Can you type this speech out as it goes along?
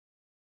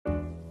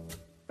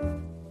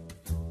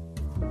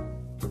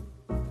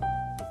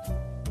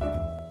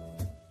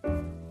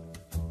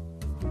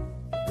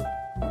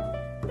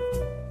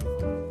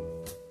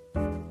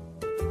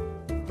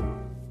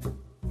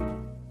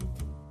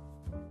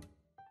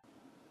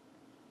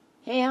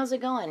Hey, how's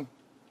it going?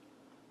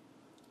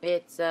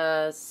 It's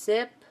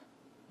SiP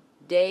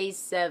Day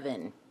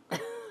 7.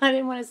 I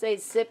didn't want to say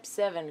SiP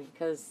 7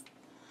 because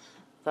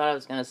I thought I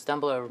was going to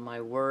stumble over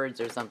my words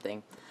or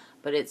something.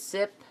 But it's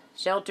SiP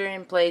Shelter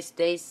in Place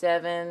Day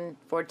 7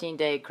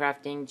 14-Day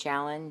Crafting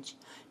Challenge.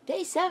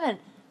 Day 7!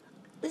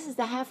 This is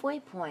the halfway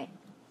point.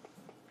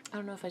 I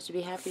don't know if I should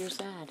be happy or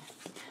sad.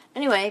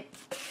 Anyway,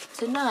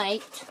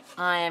 tonight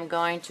I am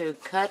going to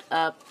cut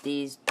up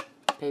these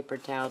paper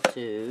towel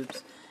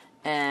tubes.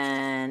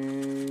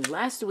 And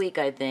last week,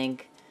 I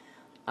think,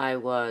 I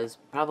was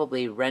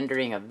probably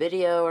rendering a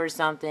video or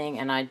something,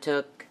 and I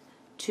took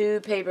 2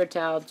 paper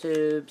towel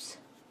tubes,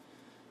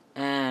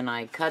 and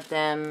I cut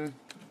them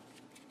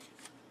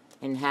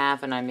in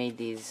half, and I made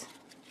these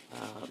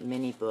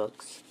mini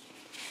books.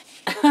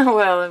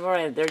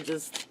 Well, they're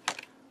just,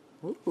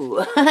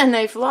 ooh, and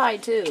they fly,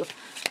 too.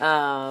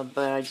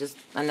 But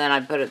and then I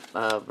put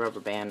a rubber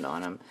band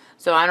on them.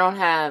 So I don't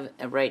have,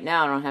 right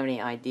now, I don't have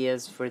any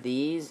ideas for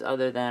these,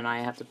 other than I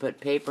have to put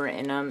paper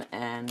in them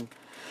and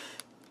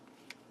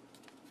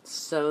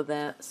sew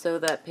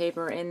that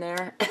paper in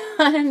there.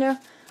 I don't know.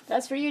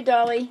 That's for you,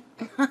 Dolly.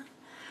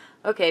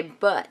 Okay,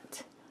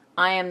 but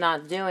I am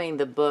not doing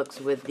the books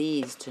with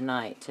these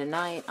tonight.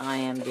 Tonight I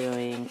am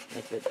doing,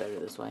 they fit better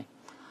this way.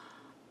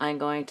 I'm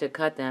going to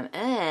cut them,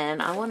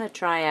 and I want to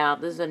try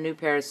out, this is a new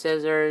pair of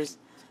scissors.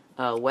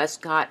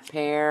 Westcott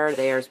pair.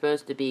 They are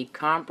supposed to be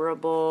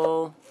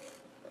comparable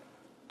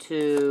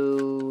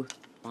to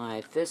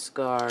my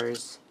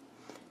Fiskars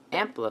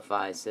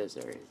Amplify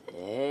scissors.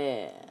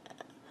 Yeah.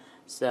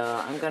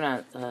 So I'm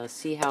gonna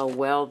see how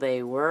well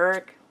they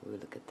work. Ooh,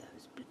 look at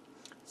those,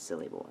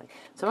 silly boy.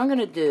 So what I'm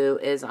gonna do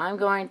is I'm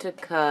going to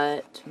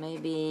cut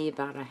maybe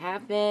about a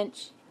 1/2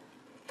 inch.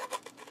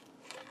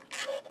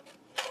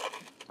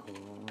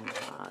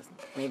 Oh,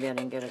 maybe I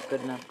didn't get a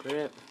good enough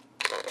grip.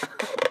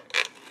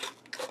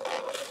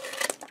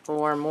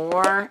 Or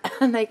more,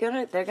 and they're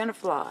gonna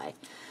fly.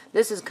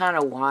 This is kind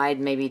of wide,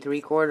 maybe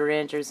 3/4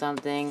 inch or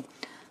something.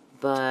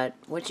 But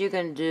what you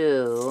can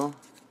do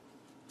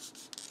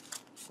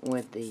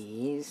with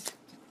these,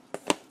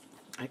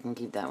 I can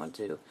keep that one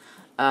too,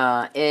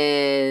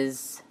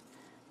 is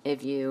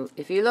if you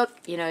look,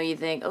 you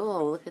think,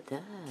 oh, look at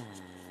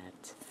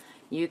that.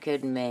 You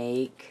could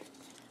make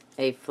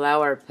a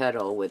flower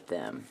petal with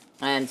them.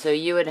 And so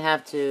you would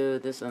have to,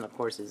 this one of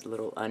course is a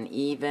little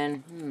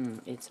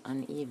uneven. It's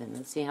uneven.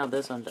 Let's see how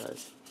this one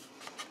does.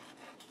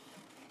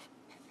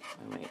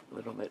 Wait, a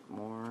little bit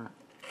more.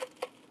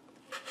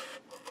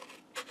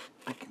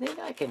 I think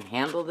I can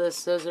handle this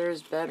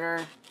scissors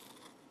better.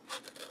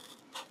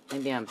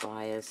 Maybe I'm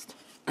biased.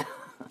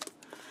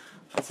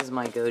 This is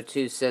my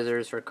go-to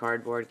scissors for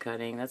cardboard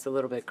cutting. That's a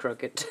little bit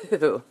crooked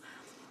too.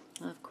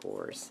 Of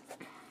course.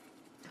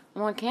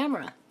 I'm on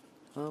camera.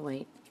 Oh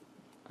wait,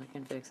 I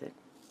can fix it.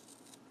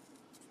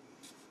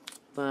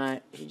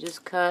 But you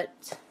just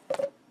cut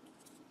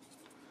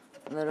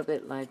a little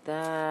bit like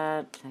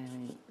that,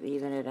 and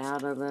even it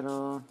out a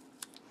little.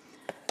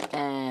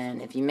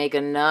 And if you make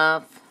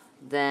enough,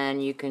 then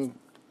you can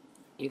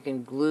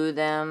glue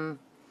them.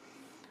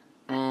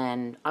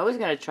 And I was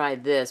gonna try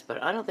this,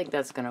 but I don't think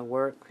that's gonna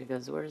work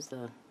because where's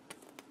the?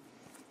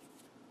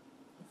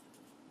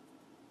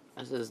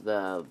 This is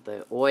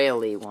the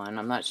oily one.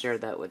 I'm not sure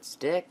that would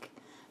stick,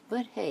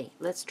 but hey,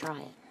 let's try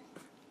it.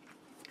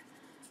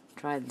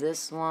 Try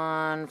this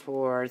one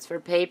it's for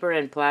paper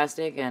and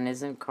plastic, and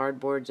isn't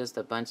cardboard just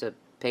a bunch of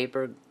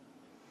paper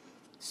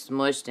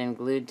smushed and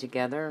glued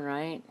together,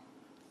 right?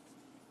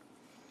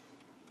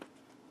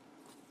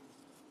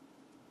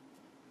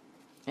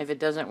 If it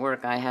doesn't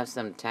work, I have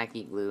some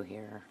tacky glue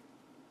here.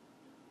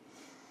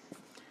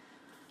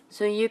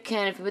 So you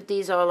can, if you put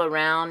these all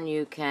around,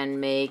 you can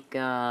make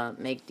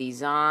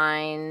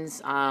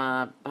designs.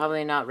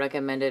 Probably not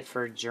recommended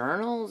for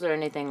journals or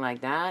anything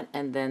like that.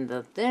 And then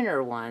the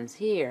thinner ones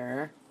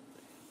here,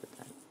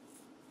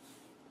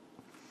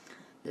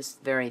 this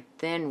very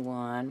thin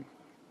one,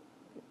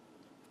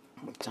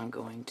 which I'm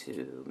going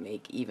to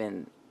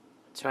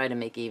try to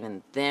make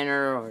even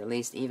thinner, or at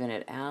least even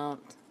it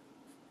out.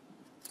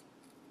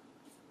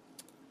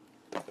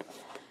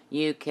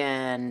 You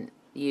can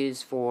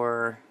use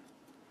for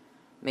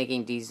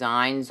making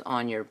designs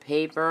on your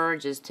paper.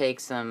 Just take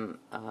some,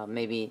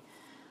 maybe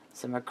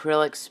some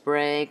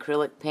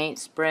acrylic paint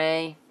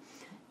spray,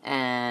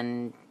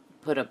 and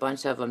put a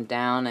bunch of them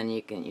down, and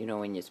you can,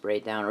 when you spray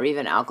it down, or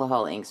even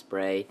alcohol ink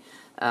spray,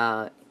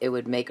 it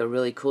would make a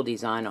really cool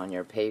design on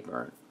your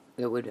paper.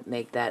 It would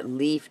make that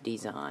leaf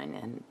design.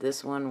 And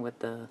this one with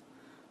the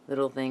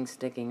little thing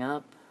sticking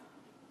up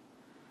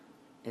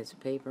is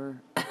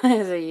paper.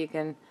 So you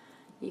can,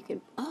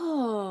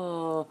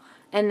 oh,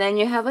 and then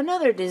you have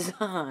another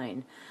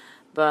design.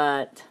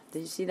 But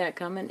did you see that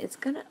coming? It's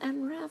gonna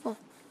unravel.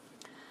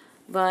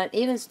 But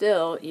even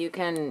still, you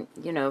can,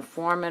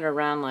 form it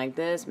around like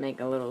this, make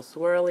a little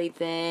swirly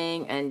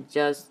thing, and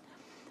just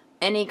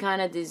any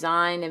kind of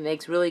design. It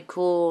makes really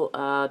cool,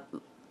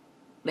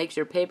 makes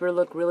your paper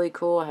look really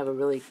cool. I have a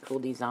really cool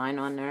design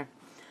on there.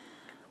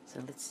 So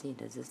let's see,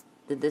 did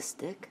this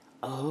stick?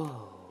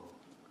 Oh,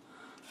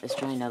 Let's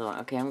try another one.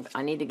 Okay,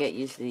 I need to get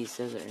used to these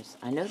scissors.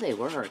 I know they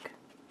work.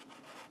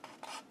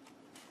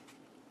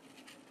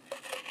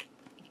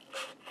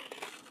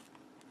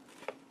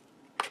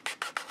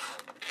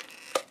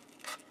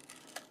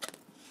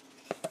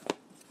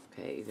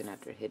 Okay, even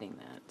after hitting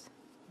that.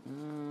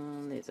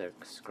 These are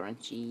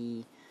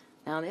scrunchy.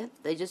 Now,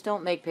 they just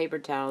don't make paper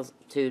towels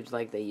tubes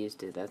like they used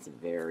to. That's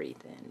very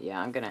thin. Yeah,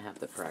 I'm going to have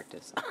to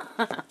practice.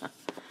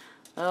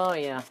 Oh,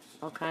 yeah.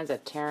 All kinds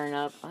of tearing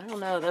up. I don't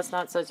know. That's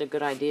not such a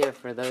good idea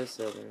for those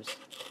scissors.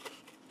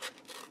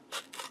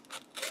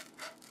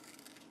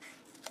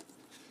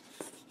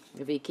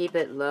 If you keep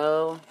it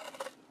low.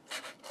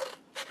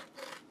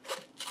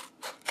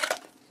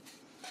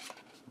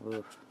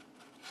 Oof.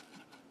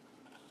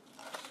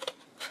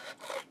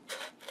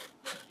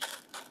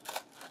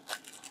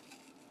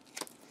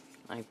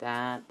 Like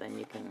that, then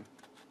you can.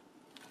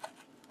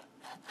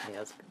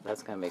 Yeah,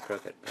 that's going to be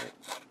crooked, right?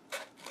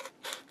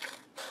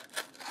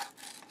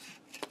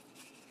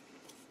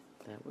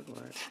 That would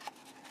work.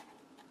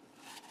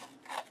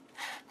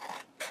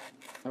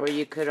 Or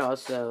you could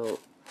also,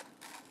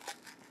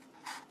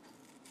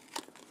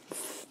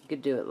 you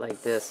could do it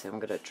like this. I'm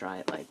going to try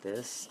it like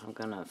this. I'm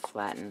going to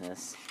flatten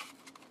this.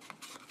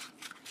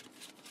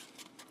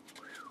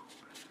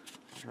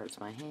 It hurts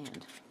my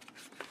hand.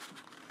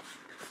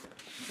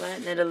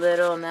 Flatten it a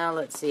little. Now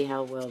let's see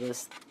how well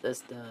this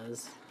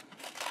does.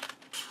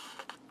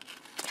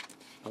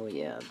 Oh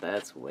yeah,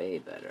 that's way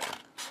better.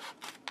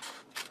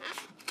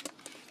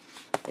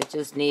 It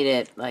just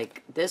needed,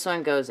 like, this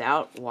one goes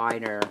out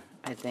wider,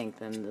 I think,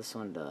 than this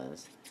one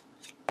does.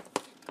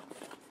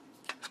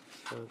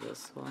 So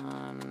this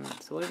one,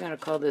 so we're going to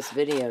call this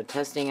video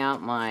testing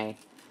out my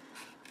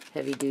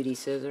heavy duty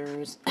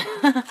scissors.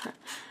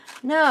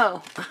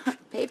 No,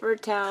 paper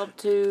towel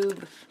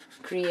tube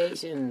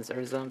creations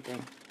or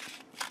something.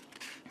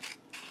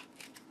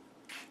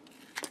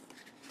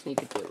 You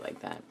could do it like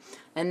that.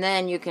 And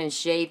then you can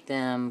shape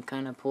them,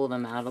 kind of pull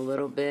them out a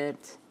little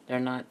bit.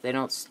 They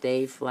don't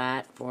stay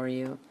flat for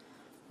you.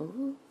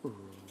 Ooh,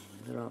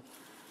 little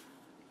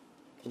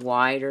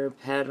wider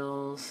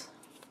petals.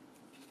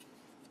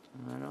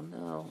 I don't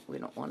know. We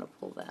don't want to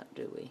pull that,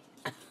 do we?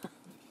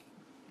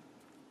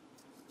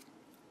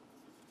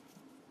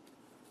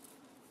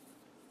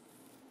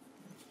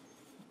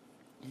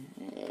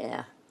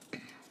 Yeah.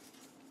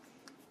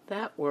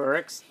 That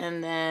works.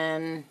 And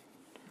then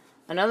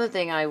another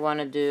thing I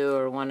want to do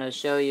or want to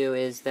show you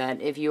is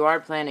that if you are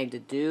planning to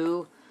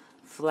do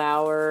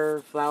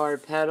flower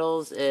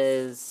petals,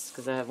 is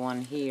because I have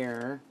one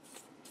here.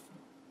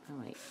 Oh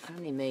wait, I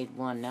only made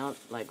one. Now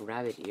it's like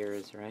rabbit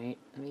ears, right?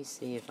 Let me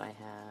see if I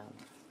have.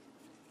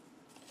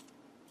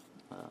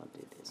 I'll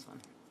do this one.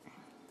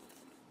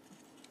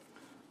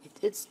 It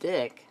did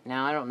stick.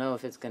 Now I don't know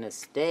if it's going to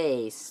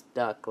stay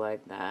stuck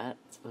like that,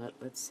 but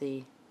let's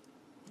see.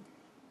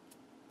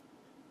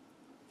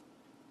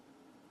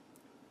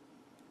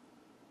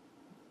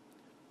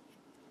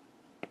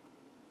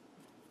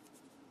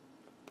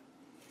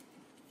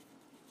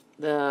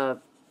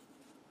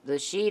 The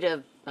sheet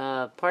of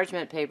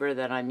parchment paper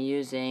that I'm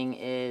using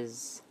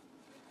is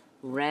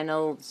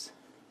Reynolds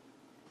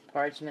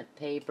parchment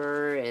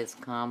paper. It's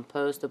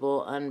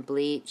compostable,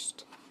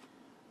 unbleached.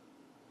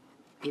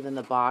 Even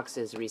the box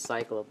is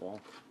recyclable.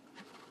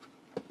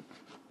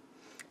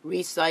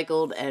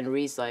 Recycled and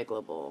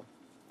recyclable.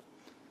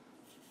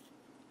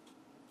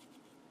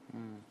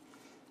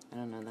 I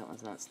don't know, that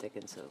one's not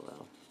sticking so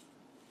well.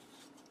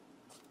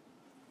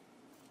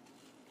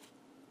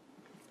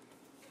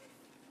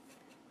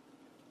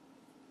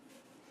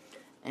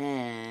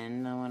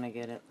 And I want to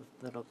get it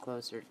a little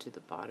closer to the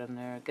bottom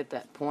there. Get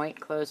that point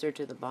closer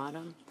to the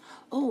bottom.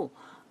 Oh,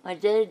 I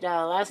did,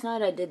 last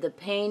night I did the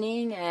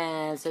painting,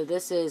 and so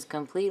this is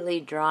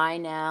completely dry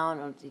now. I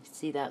don't know if you can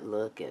see that.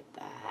 Look at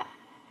that.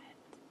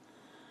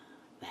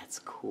 That's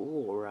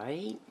cool,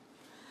 right?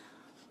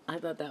 I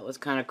thought that was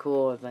kind of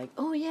cool. I was like,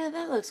 oh yeah,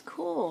 that looks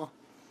cool.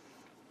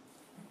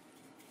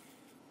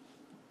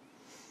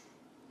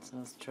 So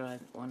let's try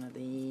one of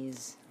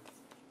these.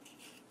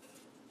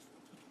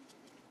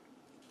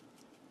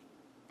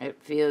 It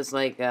feels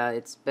like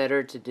it's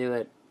better to do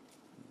it,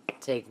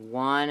 take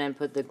one and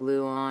put the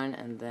glue on,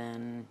 and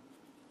then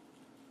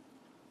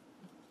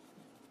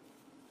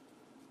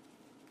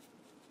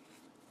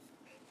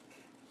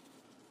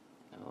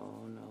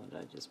oh no, did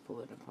I just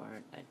pull it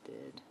apart? I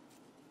did.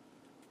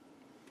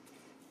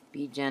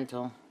 Be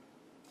gentle.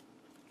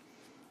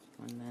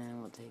 And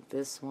then we'll take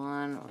this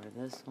one, or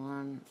this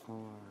one,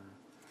 or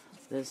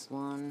this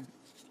one,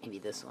 maybe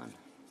this one.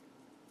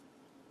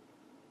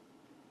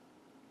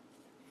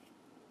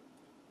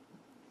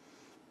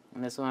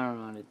 And this one I'm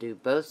going to do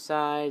both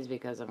sides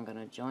because I'm going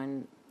to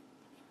join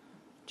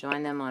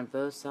them on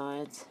both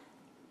sides.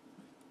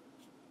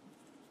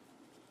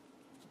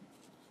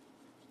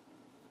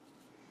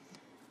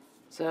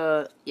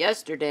 So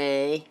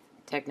yesterday,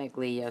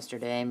 technically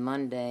yesterday,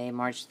 Monday,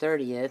 March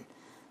 30th,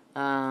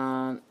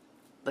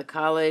 the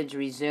college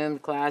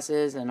resumed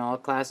classes, and all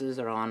classes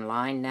are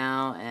online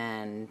now,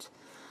 and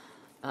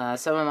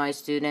some of my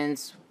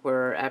students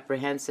were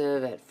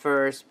apprehensive at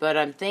first, but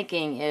I'm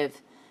thinking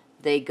if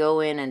they go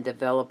in and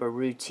develop a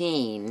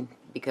routine,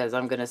 because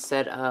I'm going to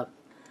set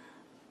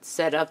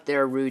up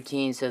their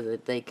routine so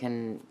that they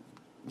can,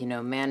 you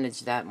know,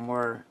 manage that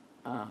more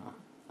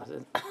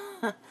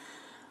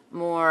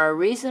more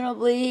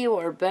reasonably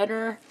or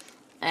better.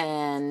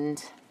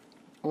 And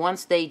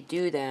once they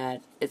do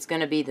that, it's going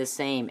to be the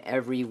same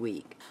every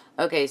week.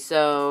 Okay,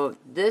 so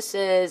this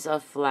is a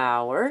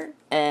flower,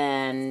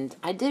 and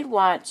I did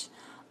watch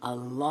a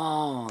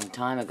long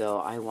time ago.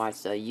 I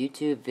watched a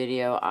YouTube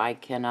video. I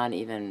cannot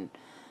even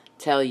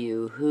tell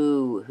you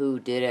who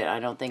did it. I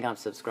don't think I'm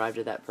subscribed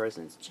to that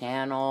person's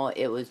channel.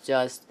 It was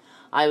just,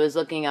 I was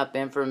looking up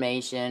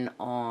information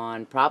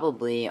on,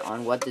 probably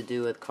on what to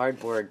do with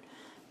cardboard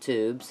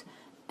tubes,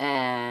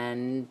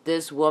 and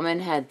this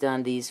woman had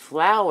done these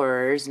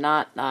flowers,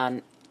 not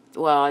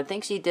well, I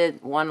think she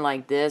did one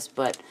like this,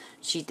 but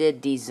she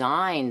did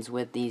designs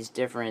with these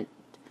different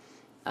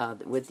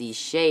with these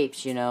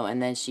shapes, you know,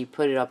 and then she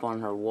put it up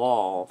on her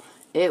wall.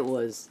 It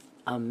was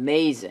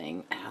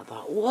amazing, and I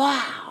thought,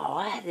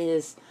 wow,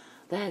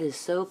 that is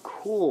so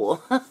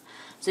cool.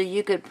 So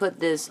you could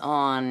put this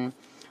on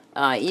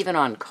even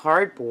on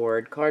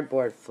cardboard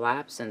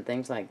flaps and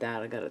things like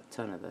that. I got a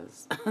ton of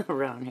those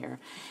around here,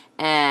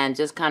 and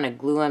just kind of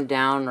glue them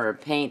down or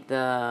paint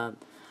the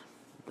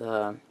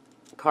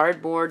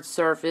cardboard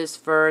surface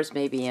first,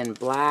 maybe in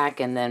black,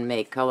 and then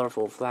make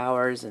colorful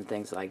flowers and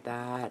things like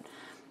that.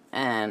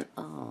 And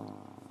oh,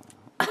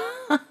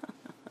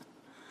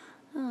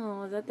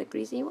 oh, is that the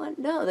greasy one?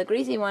 No, the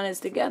greasy one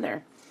is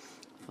together.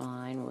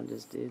 Fine, we'll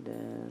just do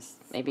this.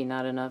 Maybe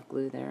not enough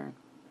glue there.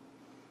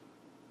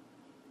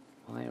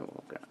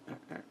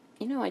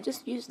 You know, I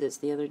just used this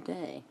the other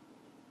day.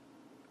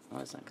 Oh,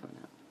 it's not coming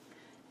out.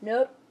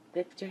 Nope.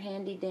 Get your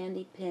handy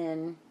dandy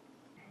pen.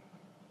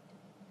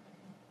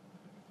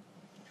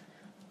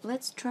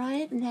 Let's try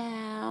it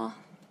now.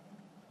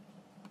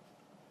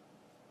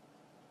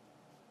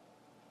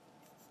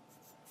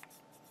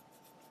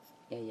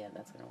 Yeah,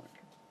 that's gonna work.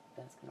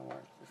 That's gonna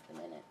work. Just a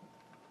minute.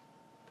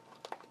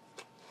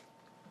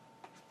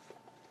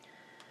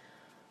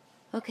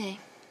 Okay.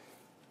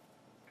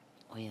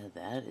 Oh yeah,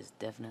 that is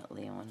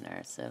definitely on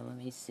there. So let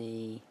me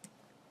see.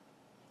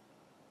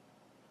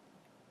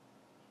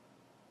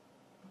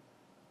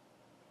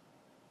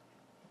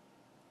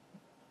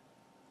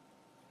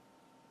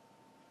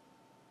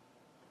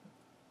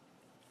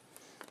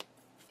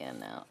 Yeah,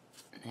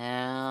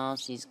 now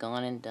she's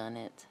gone and done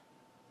it.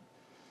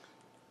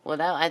 Well,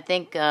 I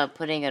think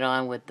putting it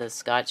on with the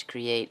Scotch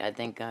Create, I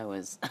think I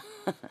was,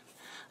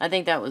 I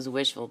think that was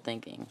wishful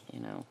thinking, you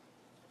know.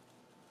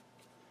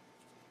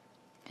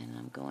 And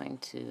I'm going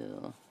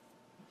to,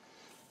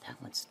 that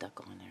one's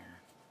stuck on there.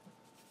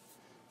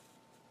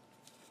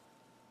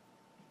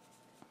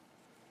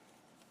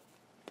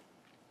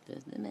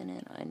 Just a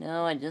minute. I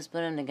know, I just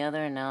put them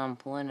together and now I'm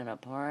pulling it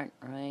apart,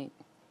 right?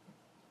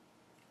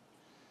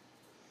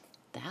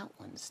 That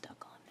one's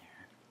stuck on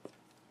there.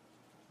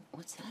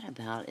 What's that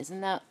about?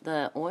 Isn't that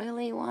the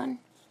oily one?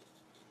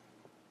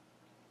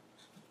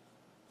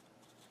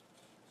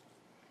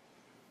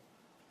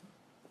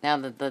 Now,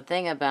 the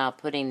thing about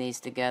putting these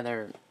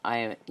together,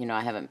 I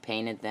haven't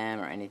painted them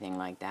or anything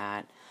like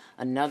that.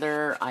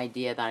 Another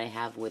idea that I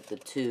have with the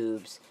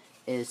tubes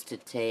is to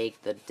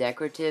take the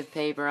decorative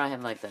paper. I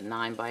have like the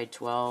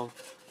 9x12,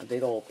 a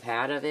big old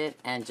pad of it,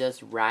 and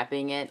just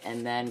wrapping it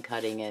and then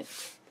cutting it,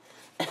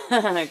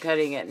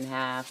 cutting it in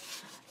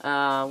half.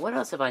 What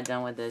else have I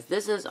done with this?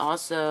 This is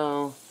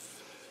also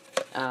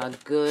a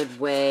good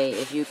way.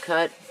 If you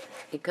cut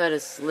a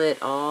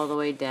slit all the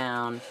way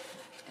down,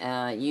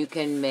 you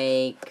can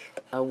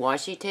make a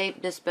washi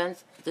tape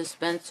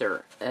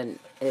dispenser, and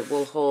it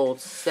will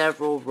hold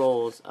several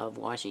rolls of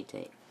washi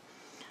tape.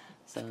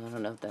 So I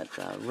don't know if that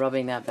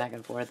rubbing that back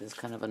and forth is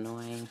kind of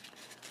annoying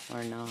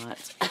or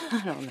not.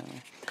 I don't know.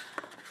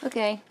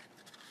 Okay.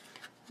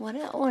 What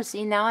else? Oh,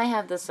 see, now I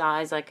have the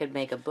size. I could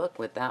make a book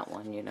with that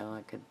one, you know.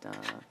 I could,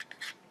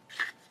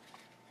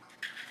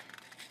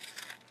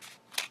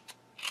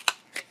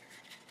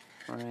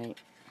 alright.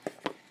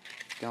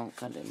 Don't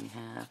cut it in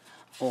half.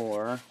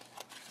 Or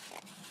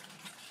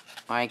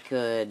I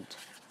could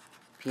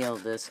peel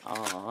this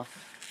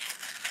off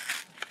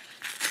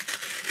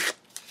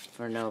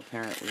for no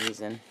apparent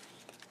reason.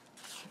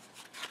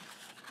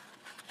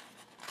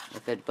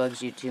 If it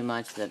bugs you too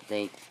much that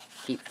they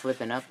keep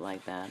flipping up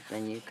like that,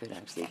 then you could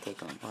actually take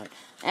them apart.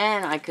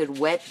 And I could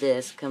wet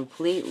this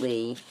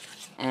completely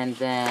and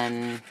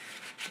then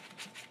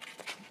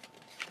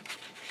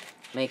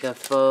make a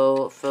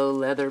faux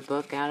leather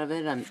book out of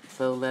it, a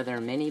faux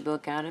leather mini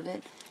book out of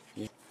it.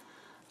 Yeah.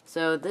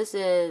 So this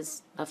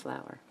is a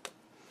flower.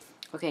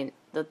 Okay,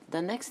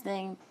 the next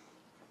thing.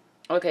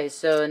 Okay,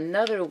 so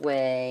another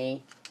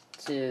way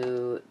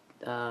to,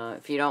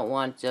 if you don't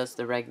want just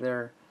the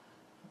regular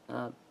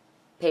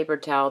paper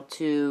towel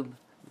tube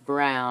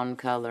brown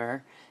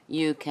color,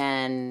 you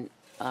can,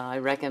 I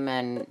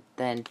recommend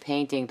then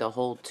painting the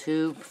whole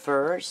tube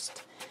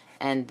first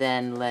and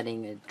then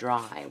letting it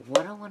dry.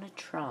 What I want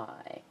to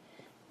try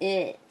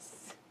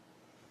is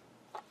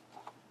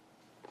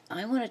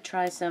I want to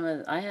try some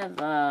of, I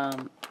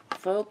have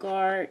folk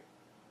art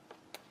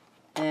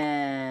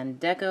and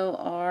deco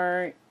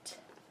art.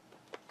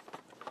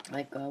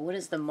 Like, what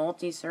is the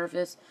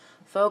multi-surface?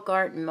 Folk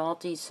art and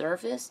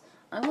multi-surface.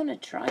 I want to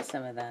try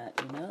some of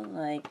that, you know,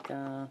 like,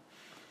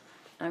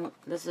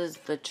 this is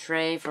the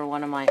tray for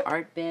one of my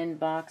art bin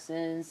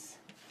boxes.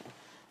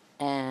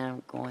 And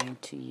I'm going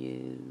to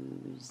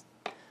use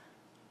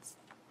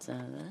some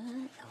of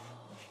that.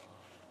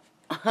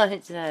 Oh. I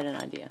just had an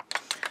idea.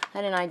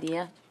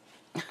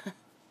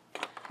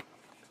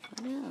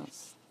 What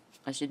else?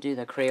 I should do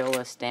the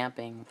Crayola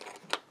stamping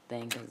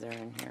thing because they're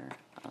in here.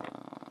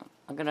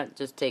 I'm going to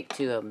just take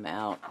 2 of them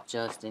out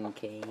just in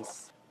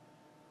case.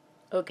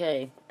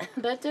 Okay,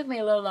 that took me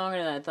a little longer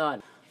than I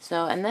thought.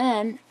 So, and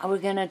then we're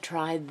going to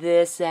try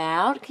this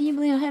out. Can you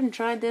believe I haven't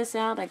tried this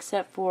out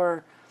except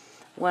for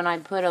when I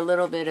put a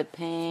little bit of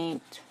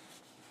paint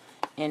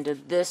into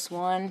this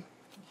one.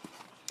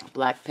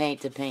 Black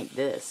paint to paint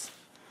this.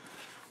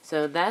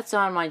 So that's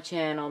on my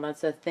channel.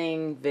 That's a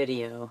thing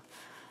video.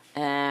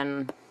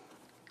 And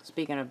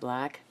speaking of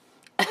black,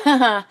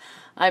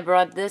 I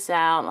brought this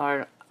out,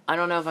 or I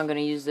don't know if I'm going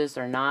to use this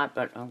or not,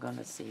 but I'm going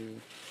to see.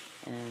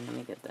 And let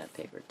me get that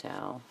paper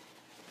towel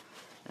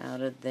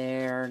out of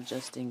there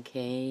just in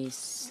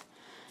case.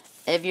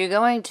 If you're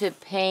going to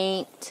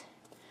paint,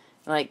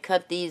 like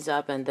cut these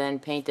up and then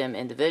paint them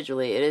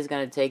individually, it is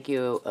going to take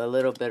you a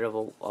little bit of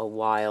a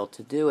while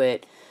to do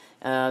it.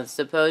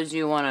 Suppose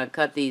you want to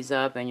cut these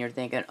up and you're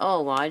thinking,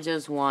 oh, well, I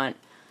just want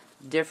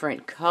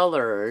different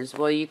colors.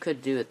 Well, you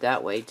could do it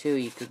that way too.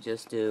 You could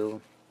just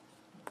do,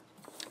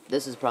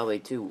 this is probably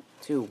too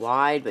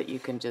wide, but you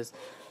can just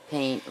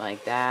paint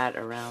like that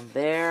around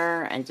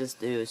there and just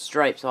do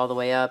stripes all the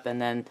way up,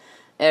 and then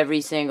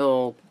every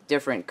single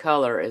different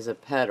color is a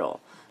petal.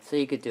 So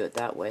you could do it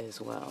that way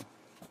as well.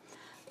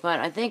 But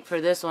I think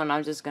for this one,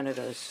 I'm just going to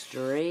go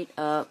straight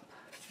up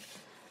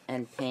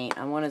and paint.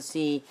 I want to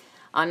see,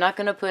 I'm not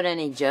going to put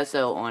any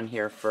gesso on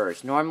here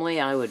first. Normally,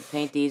 I would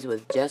paint these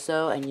with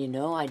gesso, and you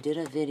know, I did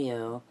a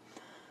video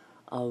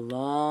a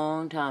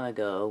long time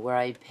ago where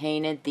I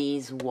painted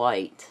these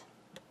white.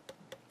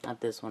 Not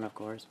this one, of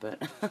course,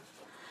 but...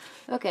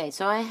 Okay,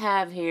 so I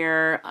have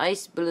here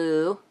ice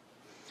blue.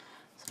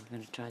 So I'm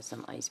going to try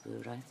some ice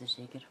blue. Do I have to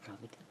shake it?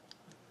 Probably do.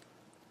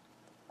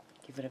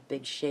 Give it a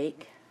big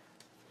shake.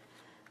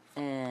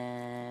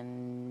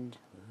 And,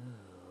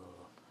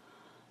 ooh,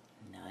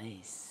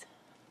 nice.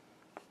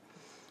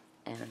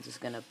 And I'm just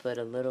going to put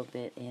a little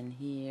bit in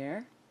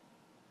here.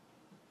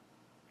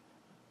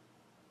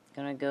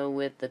 Going to go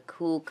with the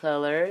cool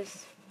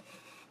colors.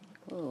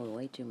 Oh,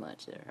 way too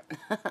much there.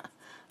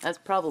 That's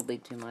probably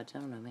too much. I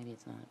don't know. Maybe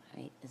it's not.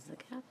 Wait, is the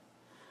cap?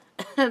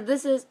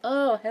 This is...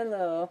 Oh,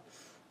 hello.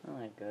 Oh,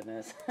 my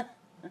goodness.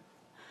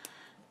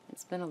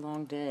 It's been a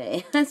long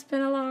day. It's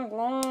been a long,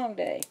 long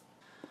day.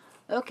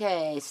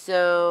 Okay,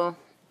 so...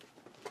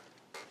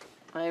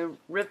 I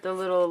ripped the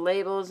little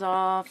labels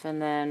off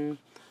and then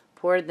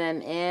poured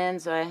them in.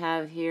 So I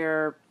have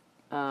here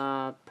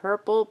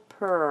Purple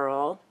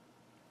Pearl.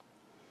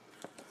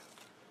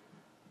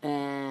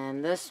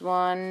 And this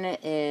one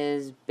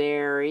is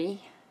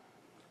Berry.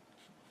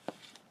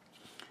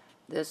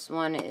 This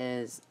one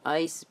is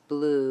Ice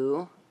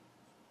Blue.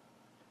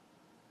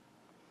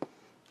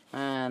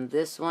 And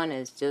this one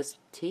is just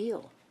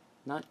teal.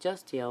 Not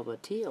just teal,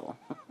 but teal.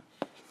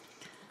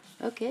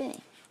 Okay.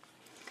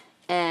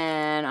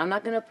 And I'm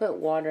not going to put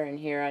water in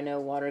here. I know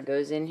water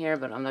goes in here,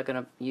 but I'm not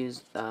going to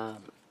use,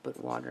 put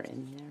water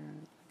in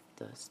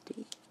there.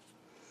 Dusty.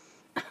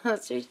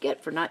 That's what you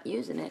get for not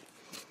using it.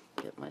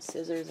 Get my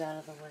scissors out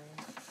of the way.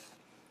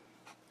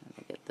 Let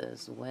me get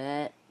this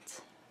wet.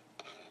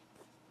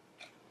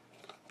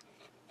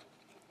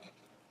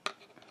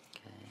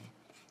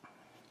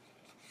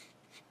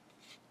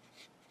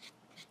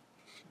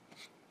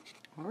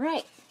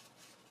 Alright,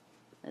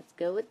 let's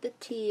go with the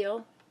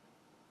teal.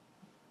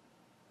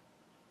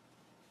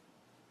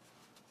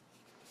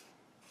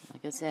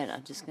 Like I said,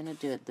 I'm just going to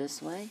do it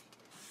this way.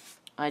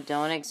 I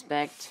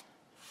expect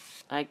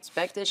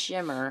a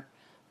shimmer,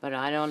 but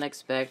I don't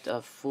expect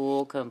a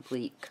full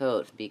complete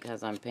coat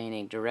because I'm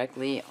painting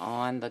directly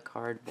on the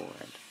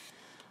cardboard.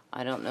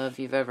 I don't know if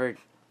you've ever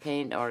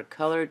painted or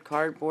colored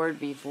cardboard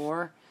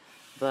before,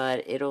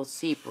 but it'll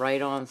seep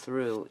right on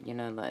through. You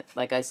know,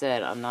 like I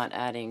said, I'm not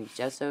adding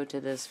gesso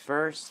to this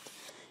first.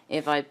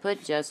 If I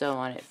put gesso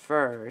on it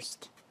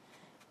first,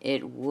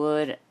 it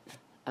would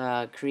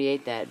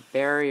create that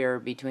barrier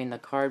between the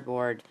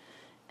cardboard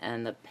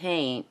and the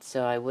paint,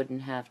 so I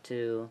wouldn't have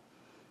to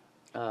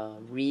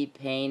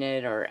repaint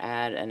it or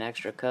add an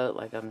extra coat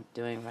like I'm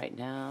doing right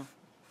now.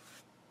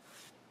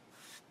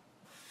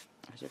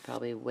 I should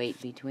probably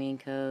wait between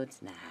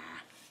coats. Nah.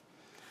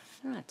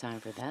 I don't have time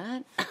for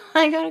that.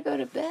 I gotta go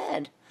to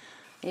bed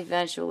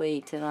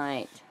eventually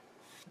tonight.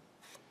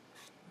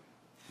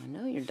 I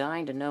know you're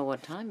dying to know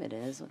what time it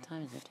is. What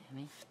time is it,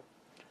 Tammy?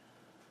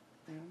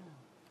 I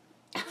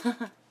don't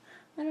know.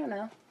 I don't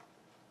know.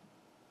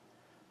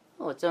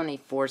 Oh, it's only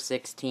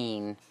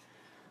 4:16.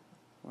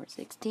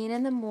 4:16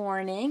 in the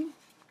morning.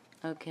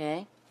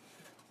 Okay.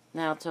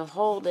 Now to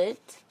hold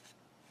it,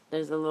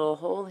 there's a little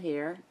hole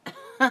here.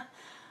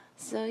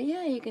 So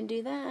yeah, you can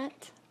do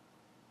that.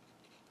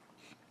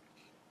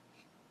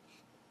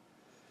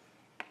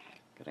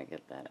 Gotta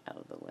get that out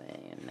of the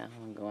way, and now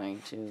I'm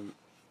going to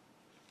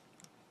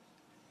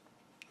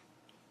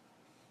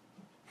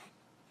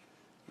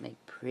make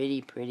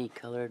pretty, pretty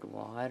colored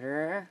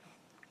water.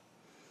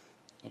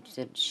 It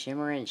should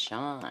shimmer and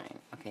shine.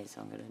 Okay,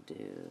 so I'm gonna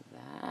do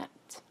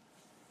that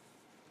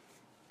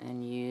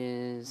and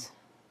use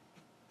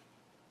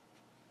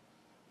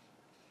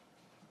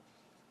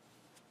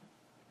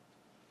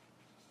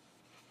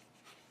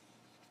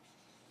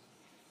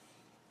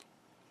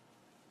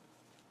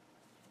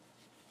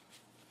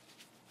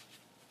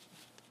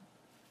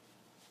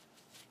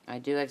I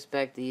do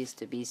expect these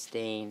to be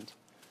stained,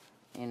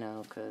 you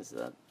know, because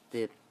of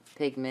the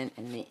pigment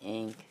and the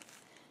ink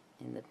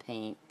and the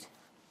paint.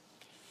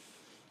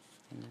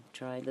 I'm going to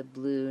try the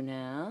blue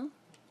now.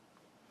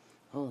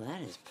 Oh,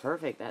 that is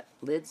perfect. That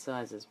lid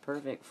size is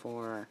perfect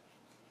for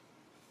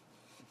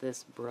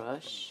this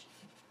brush.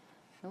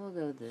 And we'll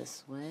go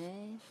this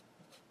way.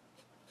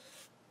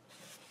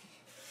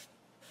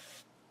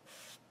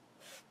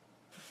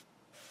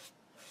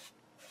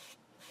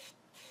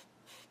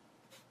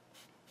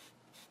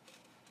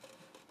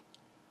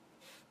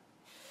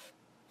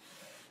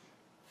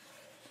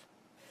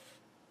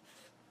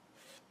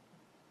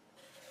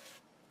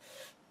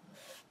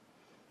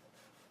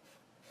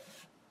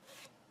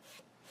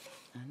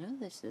 I know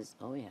this is,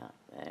 oh yeah,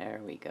 there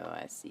we go.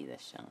 I see the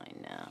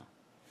shine now.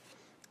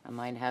 I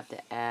might have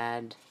to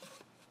add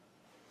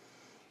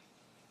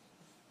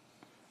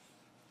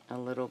a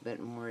little bit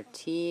more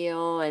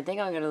teal. I think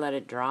I'm going to let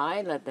it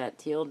dry, let that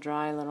teal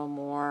dry a little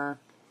more,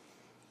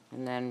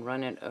 and then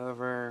run it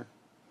over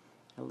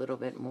a little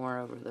bit more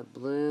over the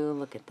blue.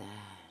 Look at that.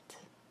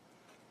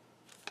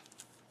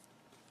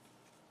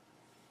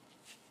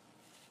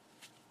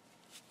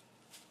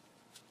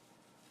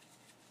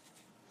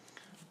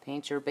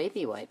 Paint your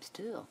baby wipes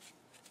too.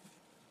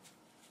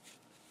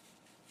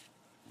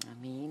 I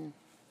mean,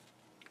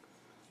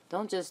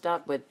 don't just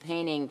stop with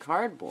painting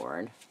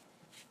cardboard.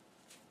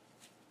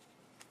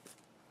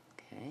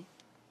 Okay.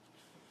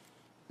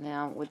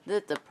 Now with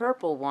the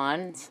purple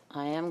ones,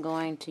 I am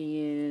going to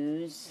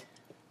use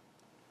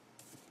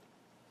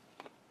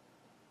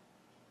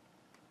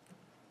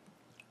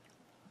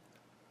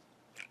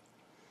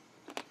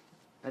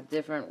a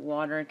different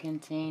water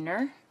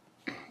container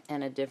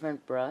and a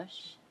different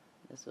brush.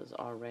 This was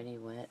already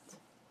wet. So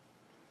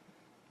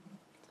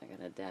I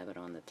gotta dab it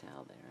on the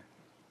towel there,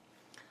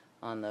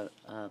 on the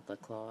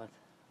cloth.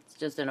 It's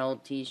just an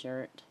old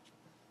t-shirt.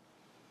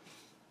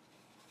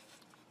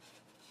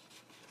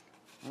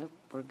 Nope,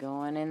 we're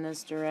going in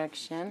this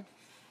direction.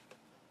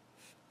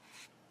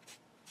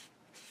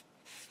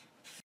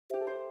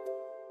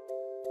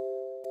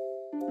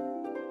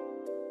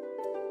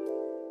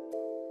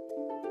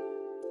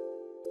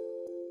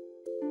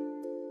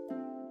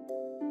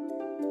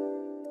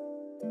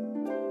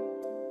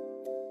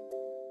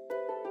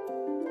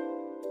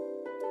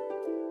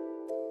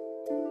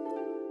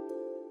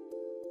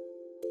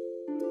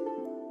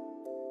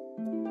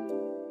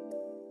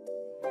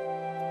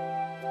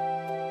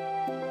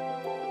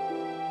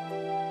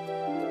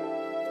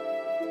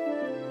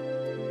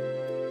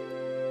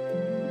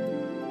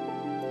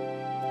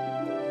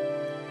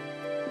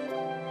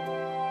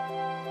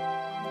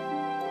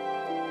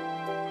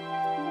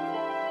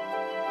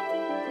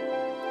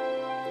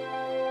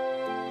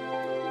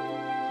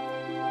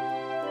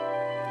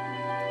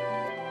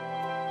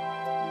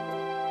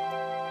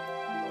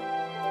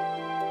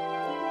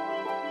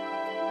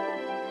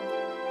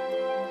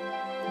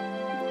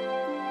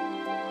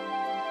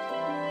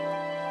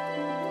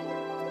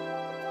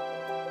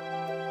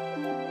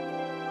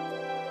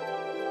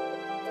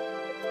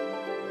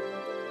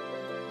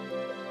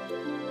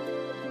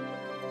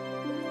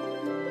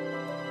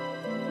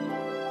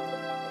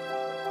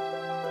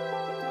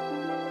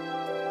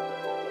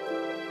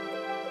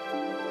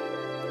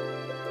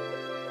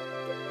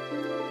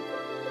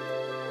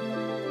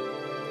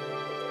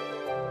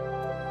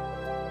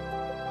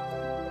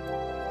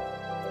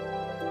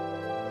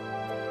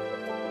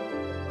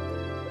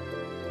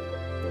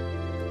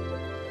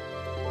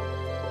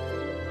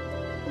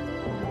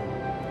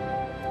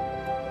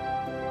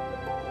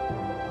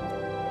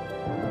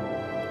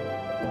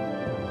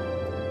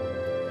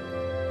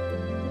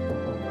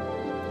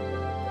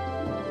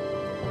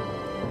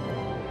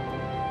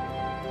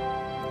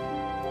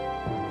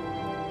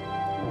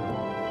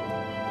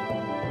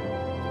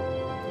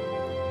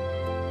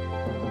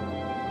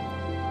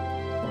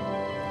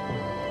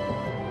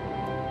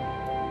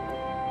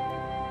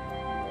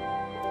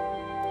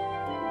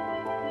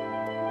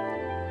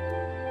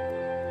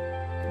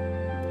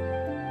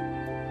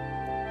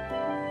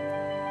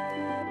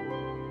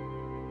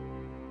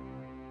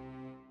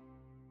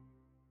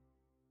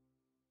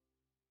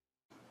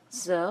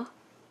 So,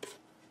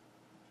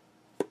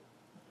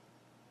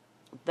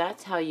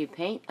 that's how you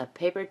paint a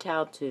paper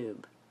towel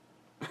tube.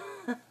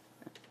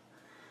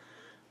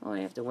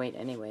 probably have to wait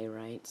anyway,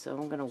 right? So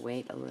I'm gonna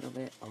wait a little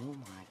bit. Oh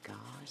my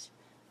gosh.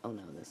 Oh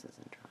no, this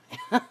isn't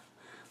dry.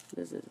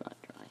 This is not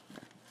dry.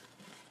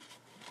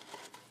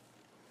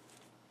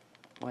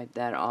 Wipe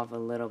that off a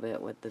little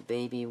bit with the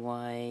baby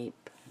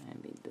wipe.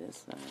 Maybe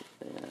this right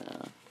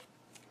there.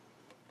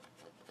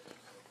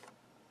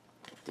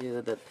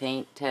 Do the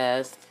paint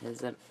test.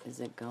 Is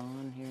it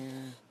gone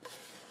here?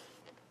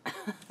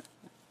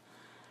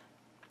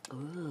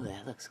 Ooh,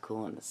 that looks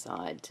cool on the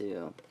side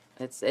too.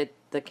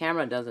 The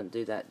camera doesn't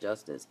do that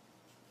justice,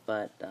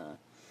 but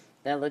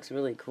that looks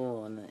really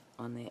cool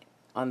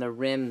on the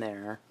rim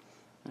there.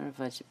 I don't know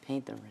if I should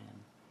paint the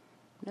rim.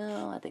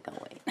 No, I think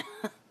I'll wait.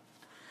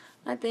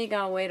 I think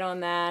I'll wait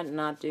on that and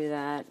not do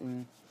that.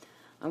 And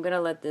I'm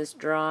gonna let this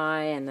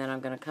dry, and then I'm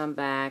gonna come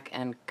back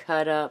and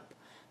cut up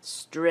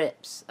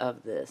strips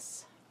of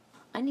this.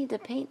 I need to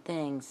paint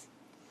things.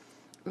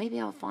 Maybe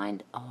I'll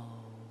find.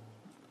 Oh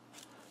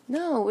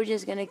no, we're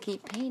just gonna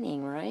keep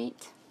painting,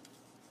 right?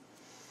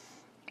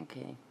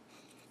 Okay.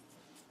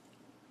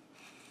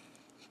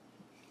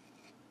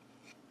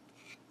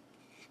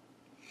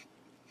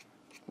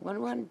 What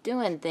am I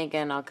doing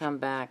thinking I'll come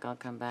back?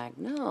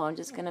 No, I'm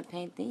just going to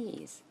paint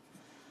these.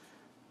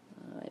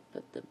 I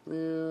put the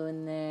blue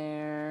in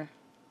there.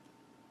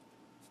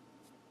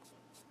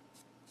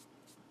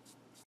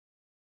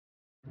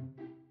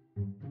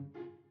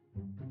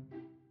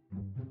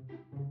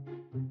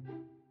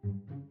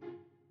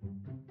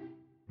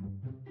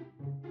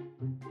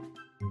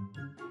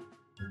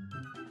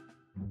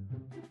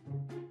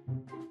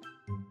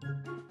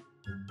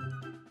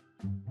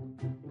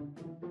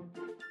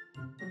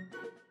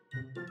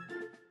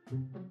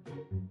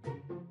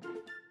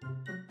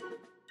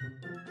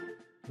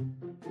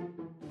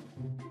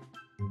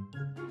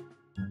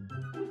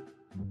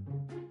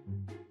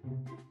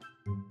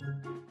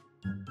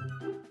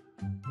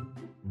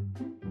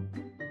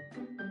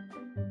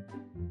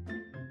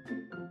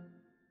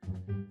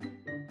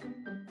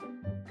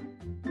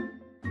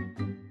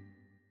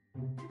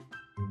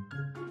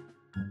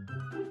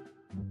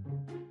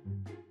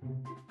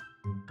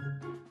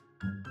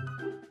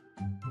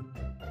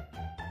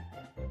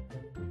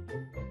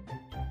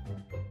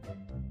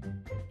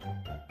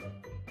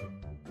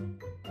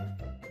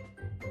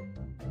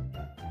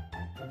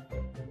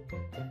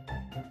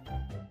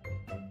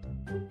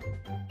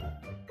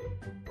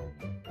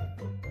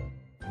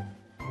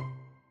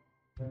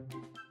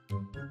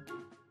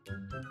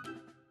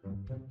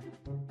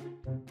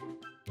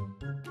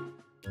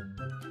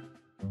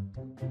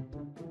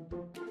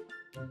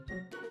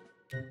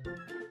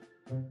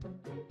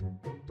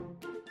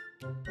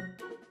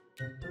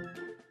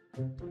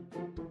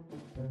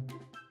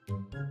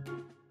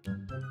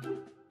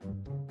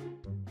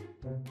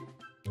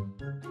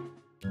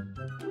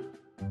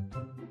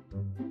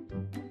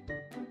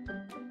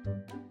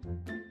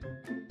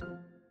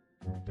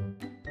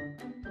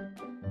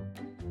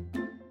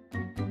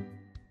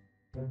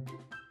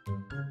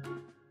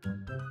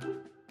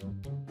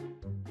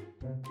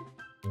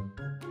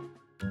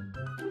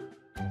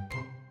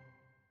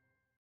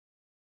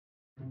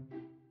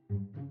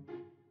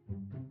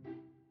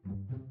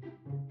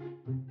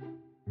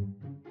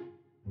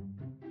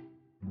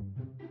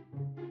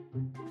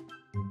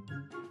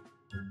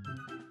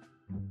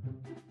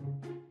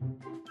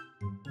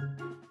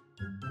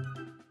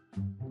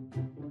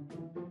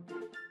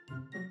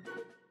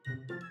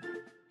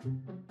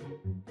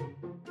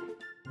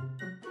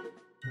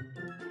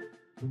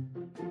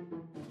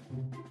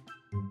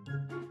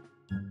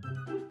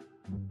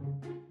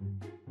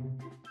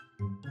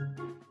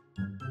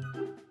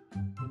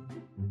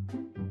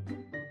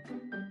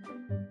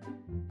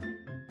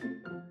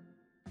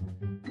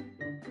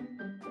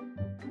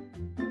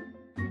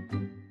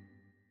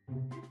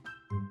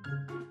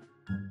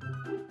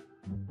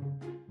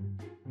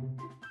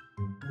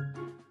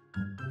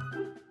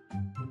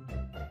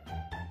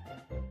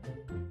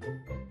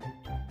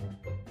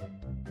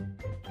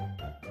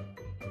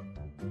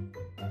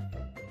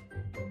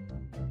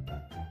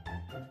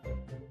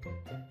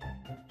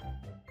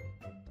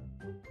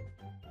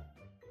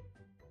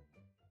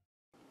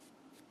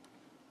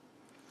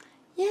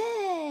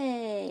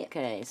 Yay!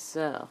 Okay,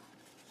 so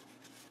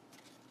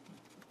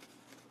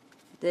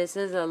this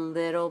is a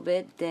little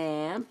bit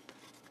damp.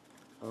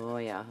 Oh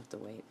yeah, I have to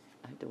wait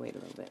a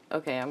little bit.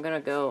 Okay, I'm gonna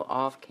go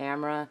off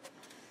camera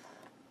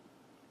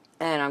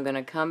and I'm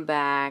gonna come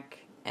back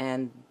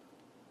and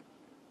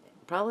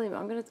probably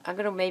I'm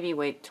gonna maybe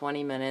wait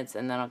 20 minutes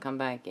and then I'll come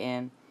back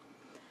in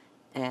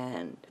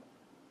and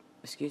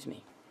excuse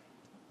me,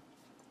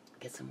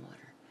 get some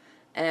water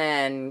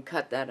and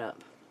cut that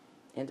up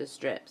into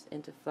strips,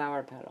 into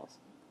flower petals.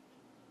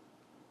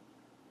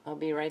 I'll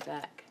be right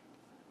back.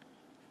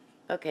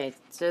 Okay,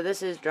 so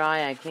this is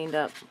dry. I cleaned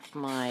up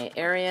my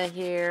area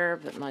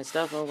here, put my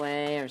stuff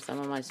away, or some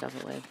of my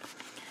stuff away.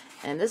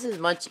 And this is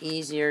much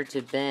easier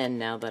to bend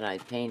now that I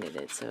painted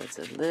it. So it's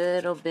a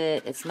little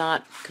bit, it's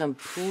not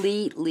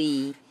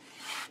completely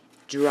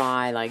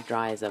dry, like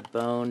dry as a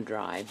bone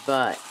dry,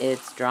 but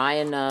it's dry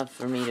enough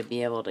for me to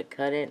be able to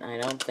cut it. I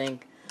don't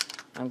think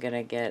I'm going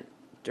to get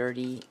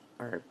dirty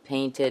or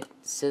painted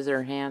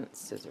scissor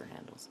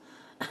handles,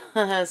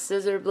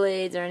 scissor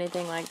blades or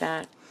anything like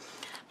that.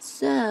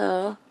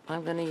 So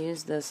I'm going to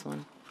use this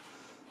one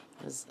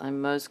because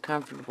I'm most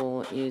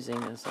comfortable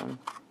using this one.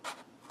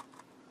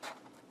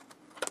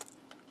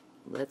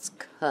 Let's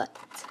cut.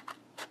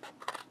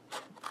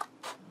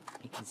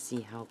 You can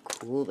see how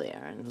cool they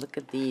are. And look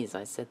at these.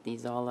 I set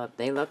these all up.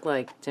 They look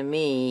like, to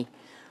me,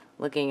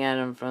 looking at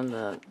them from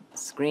the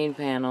screen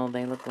panel,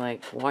 they look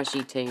like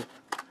washi tape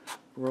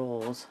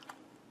rolls.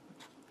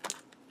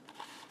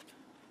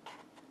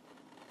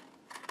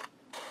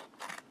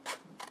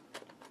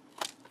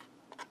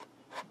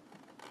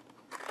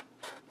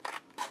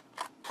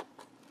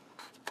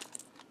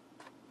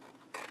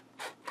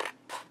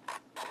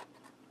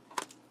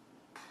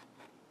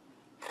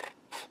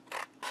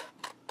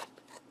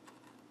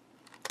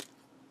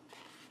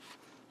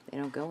 They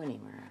don't go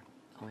anywhere.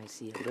 Oh, I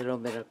see a little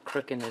bit of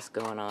crookedness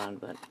going on,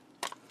 but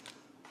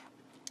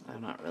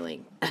I'm not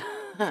really,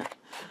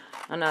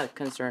 I'm not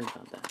concerned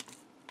about that.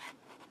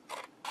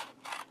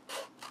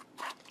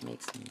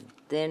 Make some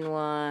thin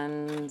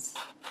ones.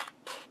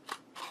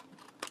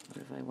 What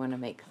if I want to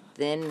make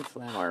thin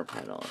flower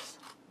petals?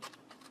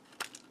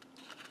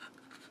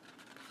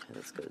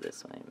 Let's go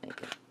this way and make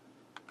it.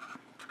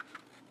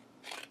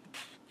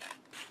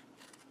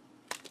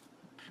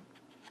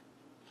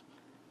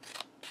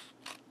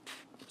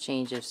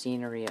 Change of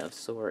scenery of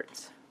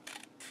sorts.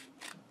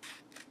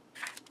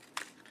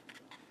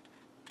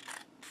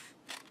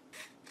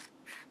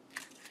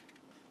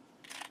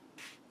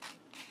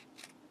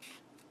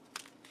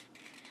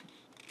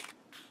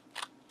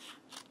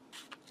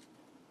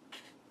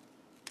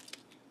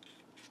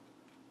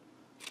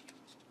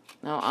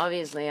 Now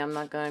obviously I'm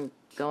not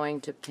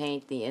going to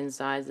paint the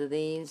insides of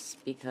these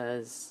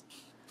because,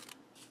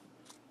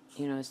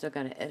 you know, I still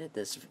got to edit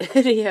this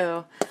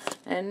video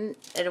and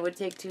it would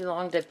take too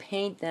long to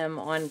paint them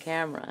on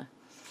camera.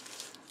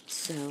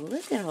 So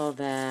look at all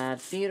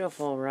that.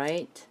 Beautiful,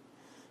 right?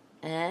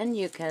 And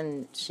you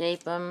can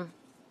shape them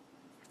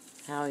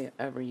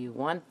however you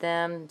want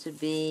them to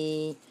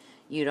be.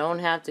 You don't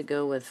have to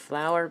go with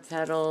flower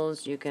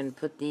petals. You can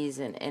put these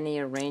in any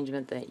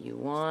arrangement that you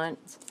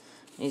want.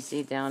 You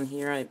see down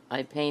here,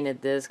 I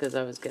painted this because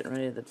I was getting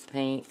ready to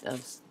paint.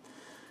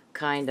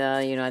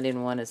 Kinda, you know, I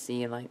didn't want to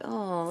see like,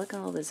 oh, look at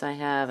all this I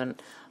have.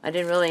 And I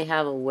didn't really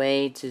have a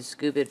way to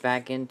scoop it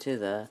back into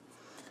the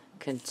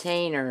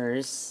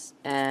containers.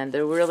 And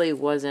there really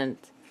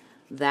wasn't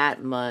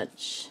that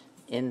much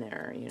in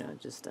there, you know,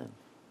 just a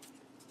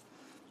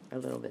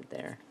little bit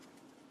there.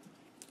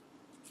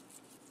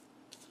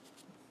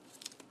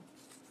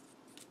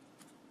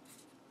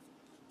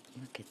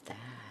 Look at that.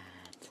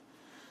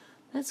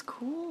 That's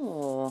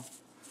cool.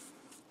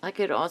 I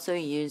could also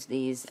use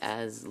these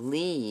as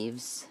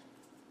leaves.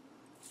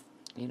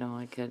 You know,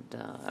 I could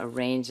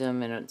arrange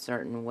them in a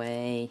certain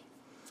way.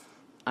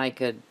 I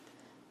could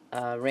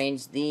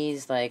arrange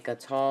these like a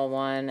tall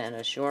one and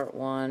a short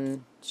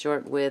one.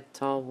 Short width,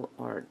 tall,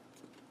 or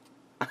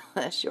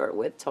short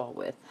width, tall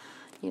width.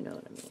 You know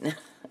what I mean.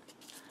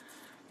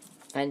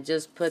 And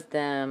just put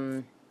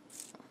them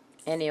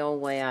any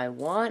old way I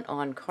want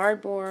on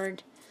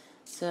cardboard.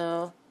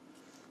 So,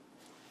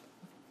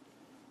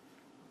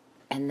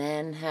 and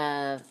then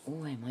have,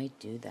 oh, I might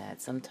do that,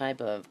 some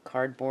type of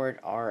cardboard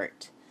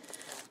art.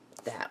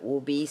 That will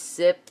be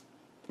SiP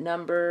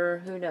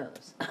number, who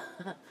knows?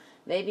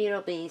 Maybe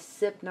it'll be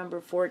SiP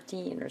number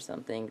 14 or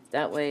something.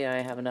 That way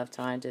I have enough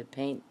time to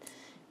paint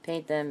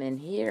them in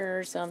here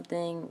or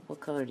something.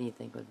 What color do you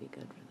think would be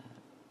good for that?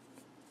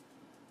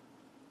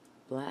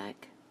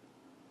 Black?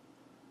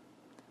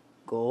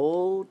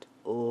 Gold?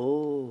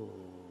 Oh,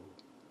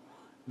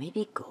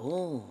 maybe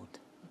gold.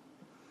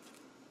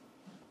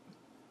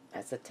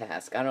 That's a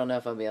task. I don't know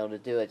if I'll be able to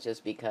do it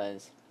just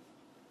because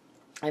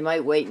I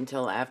might wait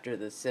until after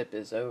the SiP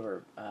is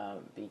over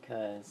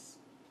because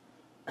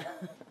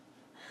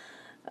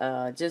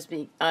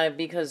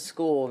because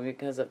school,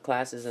 because of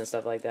classes and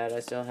stuff like that, I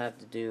still have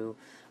to do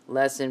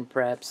lesson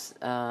preps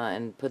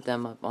and put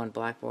them up on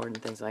Blackboard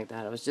and things like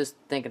that. I was just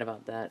thinking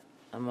about that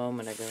a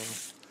moment ago.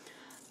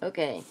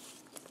 Okay,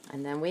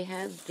 and then we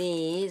have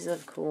these,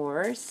 of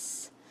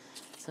course.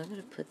 So I'm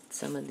going to put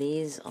some of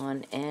these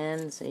on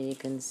end so you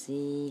can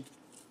see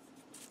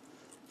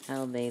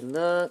how they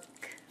look.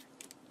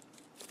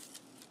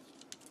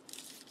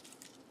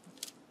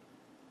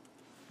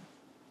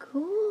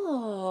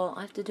 Cool.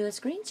 I have to do a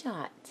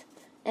screenshot.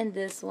 And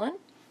this one.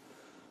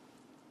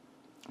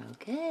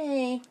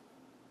 Okay.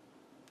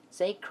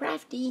 Say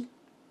crafty.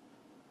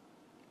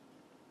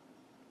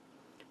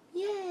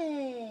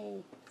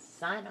 Yay.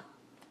 Sign off.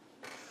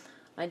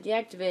 I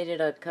deactivated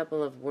a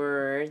couple of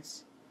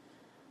words.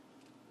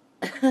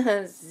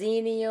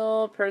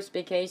 Xenial,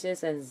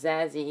 perspicacious, and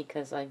zazzy,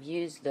 because I've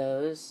used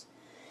those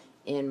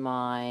in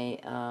my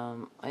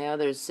my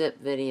other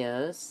SiP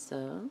videos.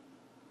 So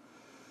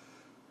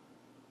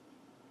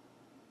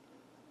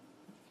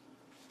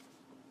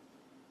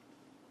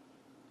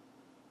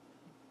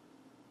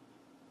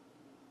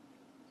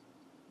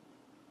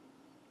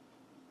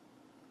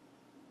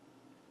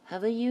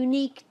have a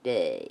unique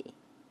day.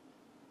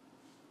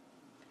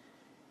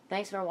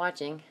 Thanks for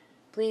watching.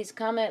 Please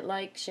comment,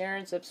 like, share,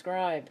 and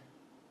subscribe.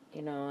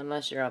 You know,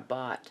 unless you're a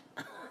bot.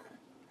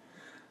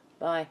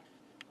 Bye.